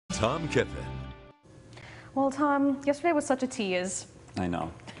Tom Kiffin. Well, Tom, yesterday was such a tease. I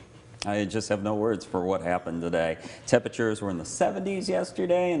know. I just have no words for what happened today. Temperatures were in the 70s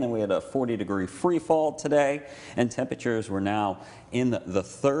yesterday, and then we had a 40-degree free fall today, and temperatures were now in the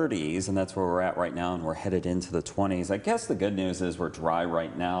 30s, and that's where we're at right now, and we're headed into the 20s. I guess the good news is we're dry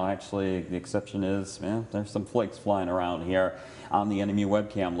right now. Actually, the exception is, there's some flakes flying around here on the NMU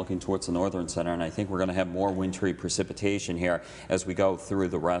webcam looking towards the northern center, and I think we're going to have more wintry precipitation here as we go through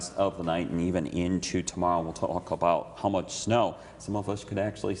the rest of the night and even into tomorrow. We'll talk about how much snow some of us could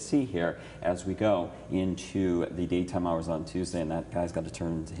actually see here as we go into the daytime hours on Tuesday, and that guy's got to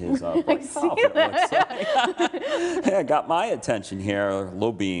turn his brights off, it looks like. Yeah, got my attention here,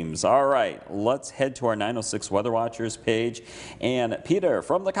 low beams. All right, let's head to our 906 Weather Watchers page. And Peter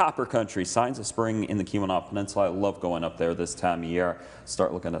from the Copper Country, signs of spring in the Keweenaw Peninsula. I love going up there this time of year.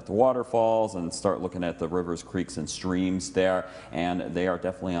 Start looking at the waterfalls and start looking at the rivers, creeks, and streams there. And they are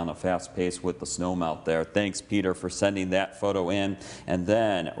definitely on a fast pace with the snow melt there. Thanks, Peter, for sending that photo in. And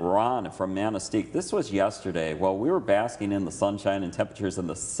then Ron from Manistee. This was yesterday. Well, we were basking in the sunshine and temperatures in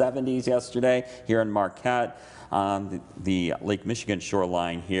the 70s yesterday here in Marquette on the Lake Michigan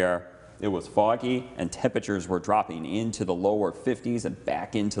shoreline here. It was foggy and temperatures were dropping into the lower 50s and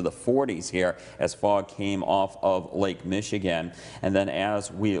back into the 40s here as fog came off of Lake Michigan. And then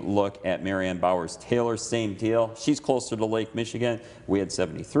as we look at Marianne Bowers Taylor, same deal. She's closer to Lake Michigan. We had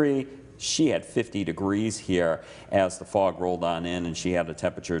 73. She had 50 degrees here as the fog rolled on in, and she had a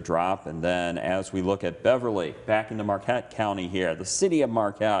temperature drop. And then as we look at Beverly, back into Marquette County here, the city of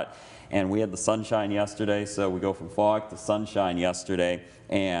Marquette, and we had the sunshine yesterday, so we go from fog to sunshine yesterday,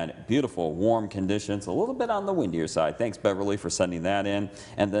 and beautiful warm conditions, a little bit on the windier side. Thanks, Beverly, for sending that in.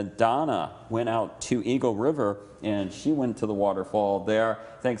 And then Donna went out to Eagle River, and she went to the waterfall there.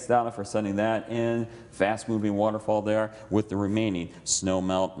 Thanks, Donna, for sending that in. Fast-moving waterfall there with the remaining snow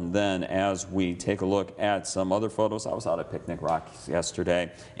melt. And then as we take a look at some other photos, I was out at Picnic Rocks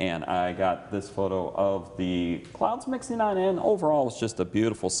yesterday, and I got this photo of the clouds mixing on in. Overall, it's just a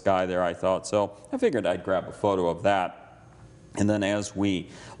beautiful sky there, I thought. So I figured I'd grab a photo of that. And then as we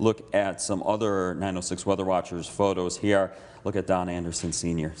look at some other 906 Weather Watchers photos here, look at Don Anderson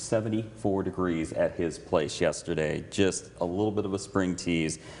Sr., 74 degrees at his place yesterday. Just a little bit of a spring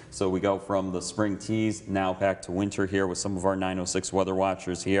tease. So we go from the spring tease now back to winter here with some of our 906 Weather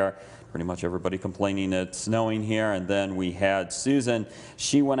Watchers here. Pretty much everybody complaining it's snowing here. And then we had Susan.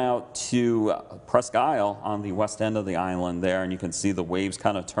 She went out to Presque Isle on the west end of the island there, and you can see the waves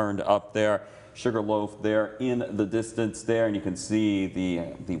kind of turned up there. Sugarloaf there in the distance there, and you can see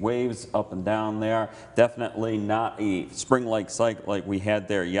the waves up and down there. Definitely not a spring-like sight like we had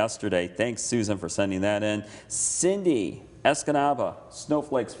there yesterday. Thanks, Susan, for sending that in. Cindy, Escanaba,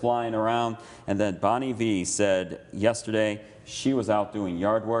 snowflakes flying around. And then Bonnie V said yesterday she was out doing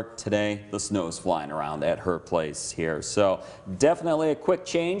yard work. Today, the snow is flying around at her place here. So definitely a quick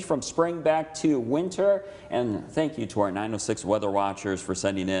change from spring back to winter. And thank you to our 906 Weather Watchers for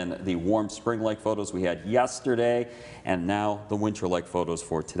sending in the warm spring-like photos we had yesterday, and now the winter-like photos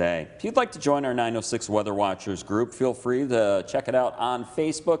for today. If you'd like to join our 906 Weather Watchers group, feel free to check it out on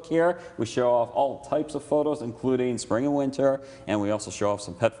Facebook here. We show off all types of photos, including spring and winter, and we also show off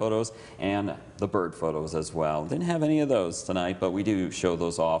some pet photos and the bird photos as well. Didn't have any of those tonight, but we do show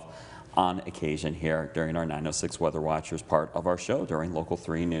those off on occasion here during our 906 Weather Watchers part of our show during Local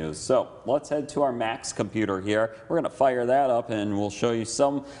 3 News. So let's head to our Max computer here. We're going to fire that up and we'll show you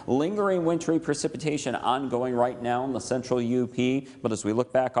some lingering wintry precipitation ongoing right now in the central UP. But as we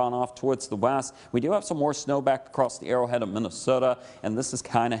look back on off towards the west, we do have some more snow back across the arrowhead of Minnesota, and this is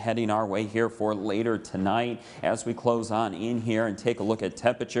kind of heading our way here for later tonight. As we close on in here and take a look at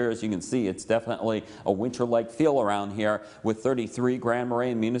temperatures, you can see it's definitely a winter-like feel around here with 33 Grand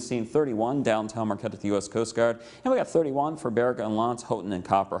Marais and Munising, 31 downtown Marquette at the U.S. Coast Guard, and we got 31 for Baraga and L'Anse, Houghton and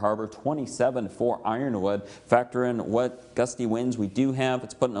Copper Harbor, 27 for Ironwood. Factor in what gusty winds we do have.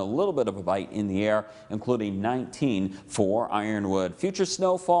 It's putting a little bit of a bite in the air, including 19 for Ironwood. Future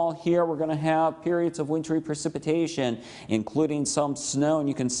snowfall here, we're going to have periods of wintry precipitation, including some snow, and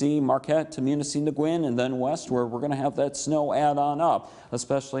you can see Marquette to Munising to Gwinn, and then westward we're going to have that snow add on up,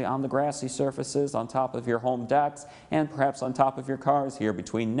 especially on the grassy surfaces, on top of your home decks, and perhaps on top of your cars here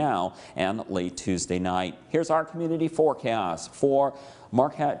between now and late Tuesday night. Here's our community forecast for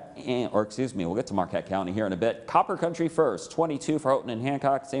Marquette, we'll get to Marquette County here in a bit. Copper Country first, 22 for Houghton and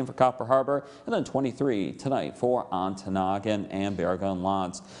Hancock, same for Copper Harbor, and then 23 tonight for Ontonagon and Beargun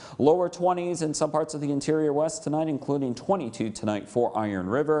Lodge. Lower 20s in some parts of the interior west tonight, including 22 tonight for Iron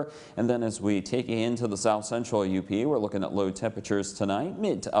River. And then as we take you into the south central UP, we're looking at low temperatures tonight,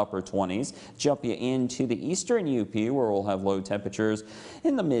 mid to upper 20s. Jump you into the eastern UP, where we'll have low temperatures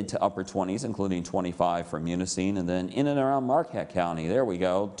in the mid to upper 20s, including 25 for Munising. And then in and around Marquette County, there we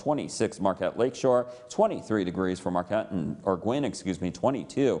go, 26 Marquette Lakeshore, 23 degrees for Marquette or Gwinn,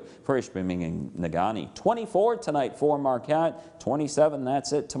 22 for Ishpeming and Negaunee, 24 tonight for Marquette, 27,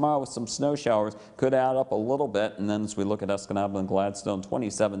 that's it tomorrow with some snow showers, could add up a little bit. And then as we look at Escanaba and Gladstone,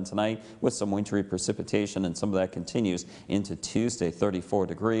 27 tonight with some wintry precipitation, and some of that continues into Tuesday, 34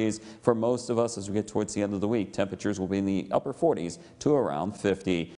 degrees. For most of us, as we get towards the end of the week, temperatures will be in the upper 40s to around 50.